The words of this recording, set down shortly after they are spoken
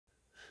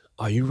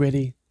Are you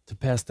ready to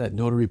pass that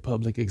notary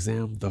public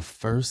exam the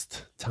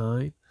first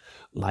time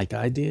like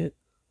I did?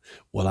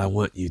 Well, I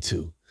want you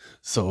to.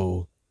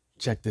 So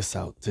check this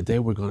out. Today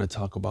we're going to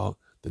talk about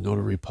the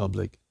Notary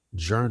Public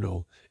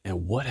Journal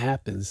and what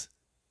happens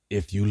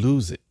if you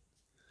lose it.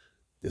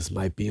 This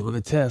might be on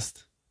a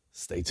test.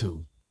 Stay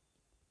tuned.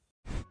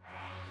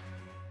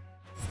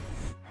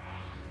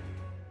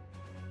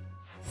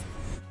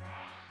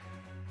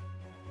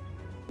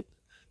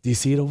 Do you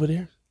see it over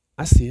there?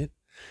 I see it.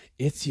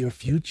 It's your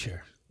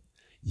future.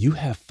 You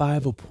have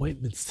 5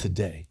 appointments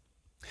today.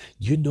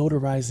 You're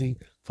notarizing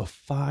for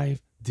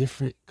 5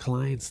 different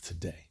clients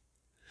today.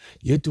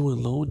 You're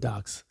doing loan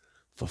docs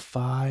for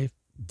 5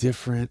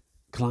 different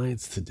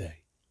clients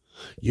today.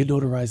 You're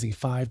notarizing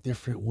 5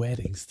 different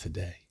weddings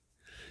today.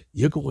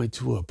 You're going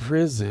to a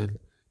prison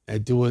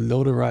and doing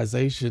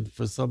notarization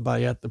for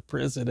somebody at the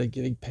prison and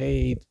getting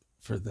paid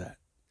for that.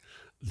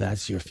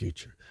 That's your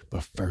future.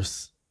 But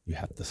first, you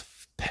have to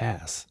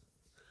pass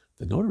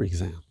the notary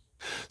exam.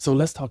 So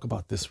let's talk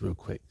about this real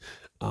quick.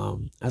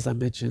 As I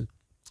mentioned,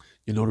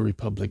 your Notary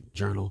Public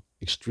Journal,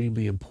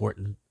 extremely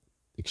important,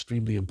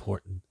 extremely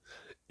important.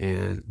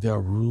 And there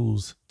are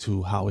rules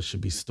to how it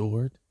should be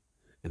stored.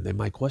 And they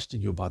might question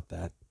you about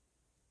that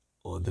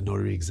on the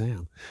notary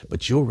exam.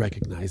 But you'll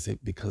recognize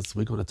it because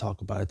we're going to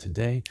talk about it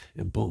today.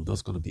 And boom,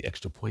 those are going to be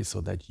extra points so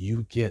that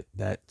you get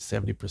that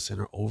 70%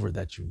 or over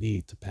that you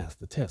need to pass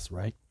the test,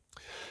 right?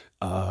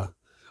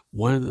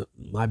 One of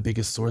my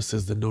biggest sources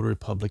is the Notary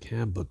Public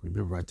Handbook.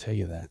 Remember, I tell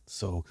you that.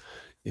 So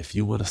if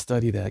you want to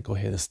study that, go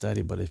ahead and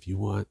study. But if you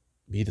want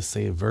me to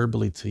say it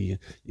verbally to you,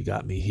 you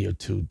got me here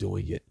too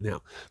doing it.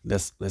 Now,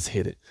 let's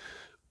hit it.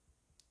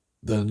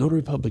 The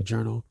Notary Public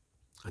Journal,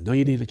 I know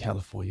you need it in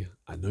California.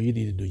 I know you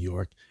need it in New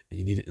York, and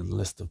you need it in a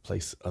list of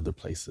other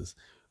places.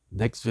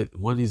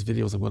 One of these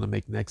videos I'm going to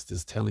make next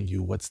is telling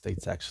you what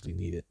states actually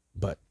need it.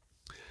 But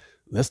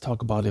let's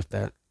talk about if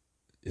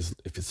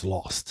it's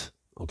lost.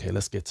 Okay,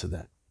 let's get to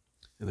that.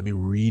 And let me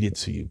read it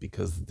to you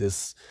because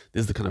this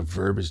is the kind of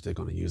verbiage they're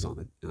going to use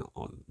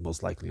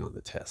most likely on the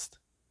test.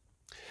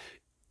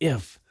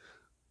 If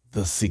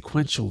the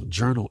sequential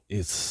journal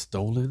is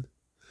stolen,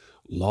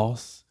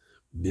 lost,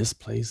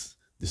 misplaced,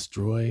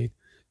 destroyed,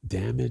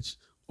 damaged,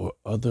 or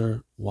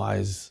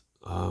otherwise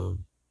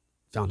found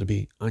to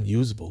be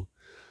unusable,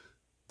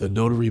 the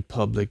notary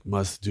public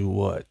must do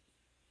what?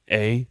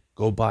 A,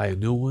 go buy a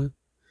new one.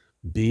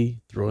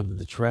 B, throw it in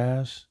the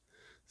trash.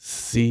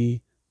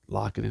 C,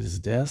 lock it in his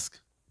desk.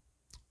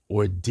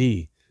 Or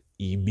D,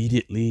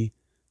 immediately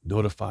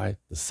notify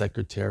the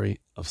Secretary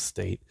of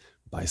State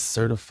by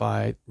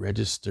certified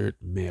registered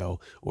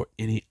mail or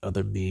any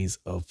other means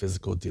of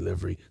physical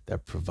delivery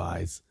that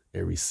provides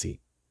a receipt.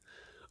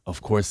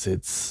 Of course,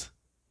 it's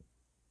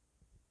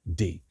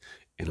D,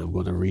 and I'm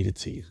going to read it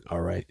to you.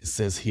 All right. It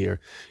says here,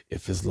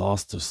 if it's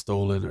lost or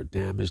stolen or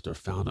damaged or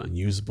found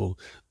unusable,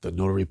 the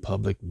notary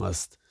public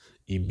must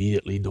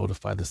immediately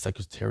notify the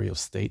Secretary of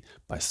State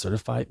by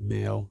certified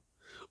mail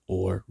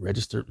or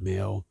registered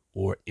mail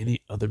or any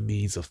other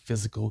means of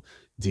physical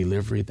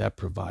delivery that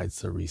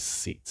provides a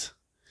receipt.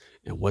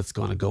 And what's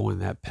going to go in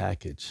that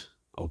package,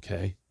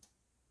 okay?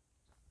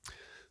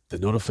 The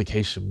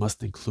notification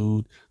must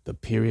include the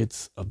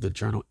periods of the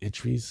journal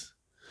entries,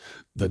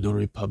 the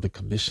Notary Public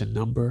Commission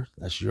number,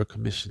 that's your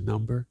commission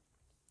number,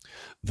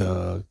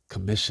 the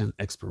commission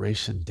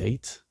expiration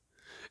date,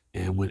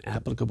 and when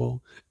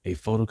applicable, a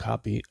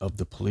photocopy of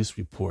the police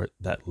report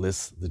that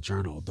lists the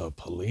journal. The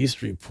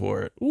police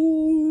report.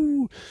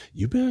 Ooh,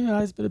 you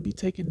guys better be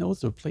taking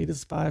notes or play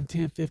this 5,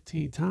 10,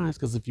 15 times,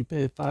 because if you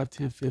play it 5,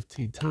 10,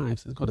 15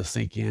 times, it's going to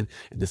sink in,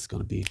 and this is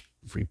going to be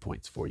free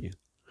points for you.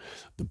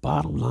 The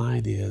bottom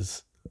line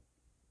is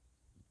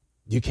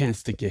you can't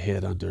stick your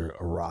head under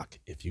a rock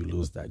if you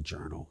lose that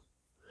journal.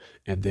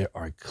 And there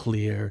are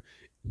clear,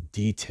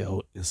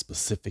 detailed, and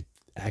specific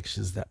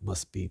actions that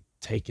must be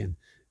taken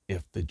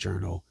if the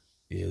journal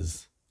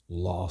is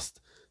lost,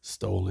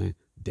 stolen,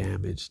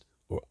 damaged,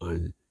 or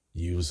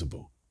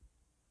unusable.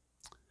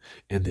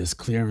 And there's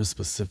clear and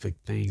specific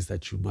things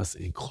that you must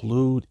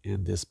include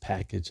in this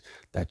package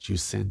that you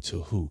send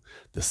to who?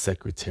 The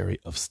Secretary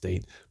of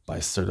State by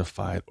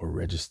certified or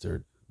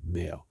registered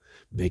mail,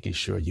 making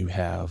sure you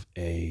have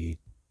a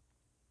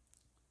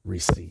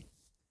receipt.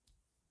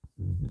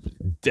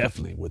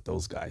 Definitely with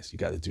those guys, you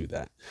got to do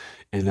that.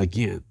 And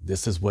again,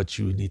 this is what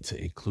you need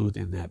to include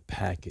in that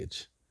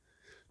package.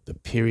 The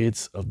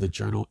periods of the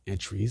journal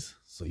entries.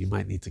 So you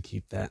might need to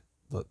keep that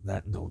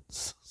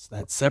notes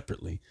that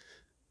separately,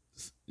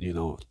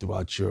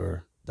 throughout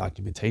your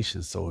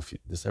documentation. So if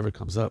this ever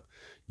comes up,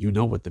 you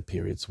know what the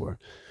periods were.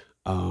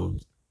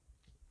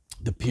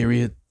 The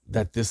period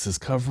that this is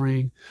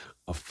covering,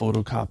 a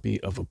photocopy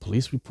of a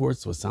police report.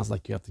 So it sounds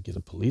like you have to get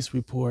a police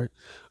report.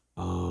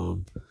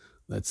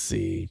 Let's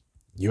see,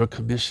 your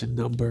commission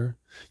number,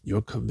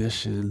 your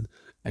commission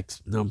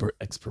number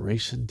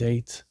expiration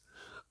date,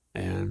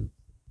 and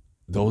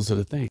those are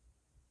the things.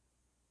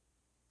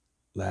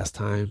 Last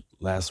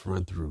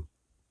run through.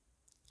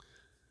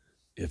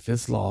 If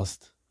it's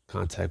lost,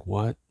 contact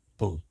what?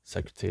 Boom,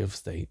 Secretary of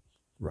State,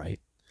 right?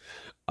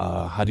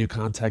 How do you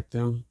contact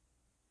them?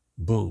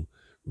 Boom,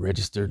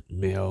 registered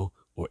mail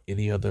or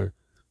any other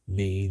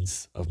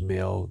means of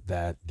mail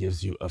that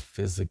gives you a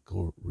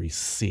physical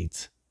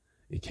receipt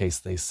in case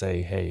they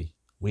say, hey,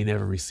 we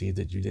never received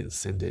it, you didn't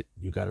send it,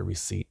 you got a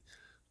receipt,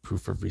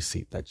 proof of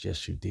receipt that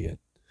yes, you did.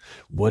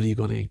 What are you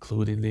going to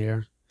include in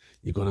there?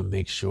 You're going to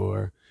make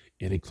sure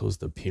it includes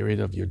the period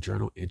of your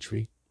journal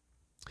entry,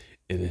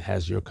 and it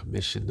has your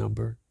commission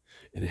number,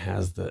 and it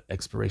has the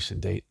expiration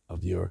date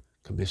of your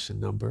commission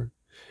number.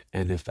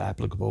 And if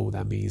applicable,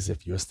 that means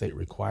if your state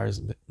requires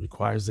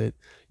it,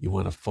 you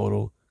want a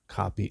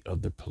photocopy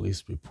of the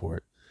police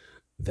report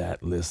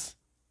that lists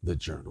the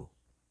journal.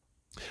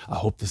 I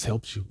hope this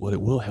helps you. Well,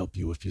 it will help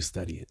you if you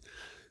study it.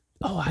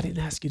 Oh, I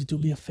didn't ask you to do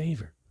me a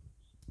favor.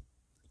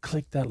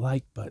 Click that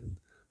like button,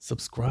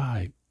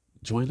 subscribe,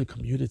 join the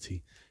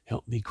community,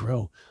 help me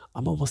grow.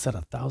 I'm almost at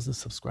 1,000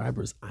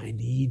 subscribers. I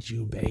need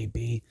you,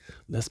 baby.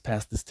 Let's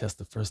pass this test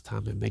the first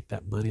time and make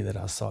that money that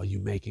I saw you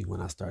making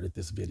when I started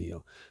this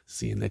video.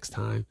 See you next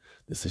time.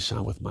 This is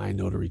Sean with My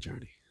Notary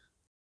Journey.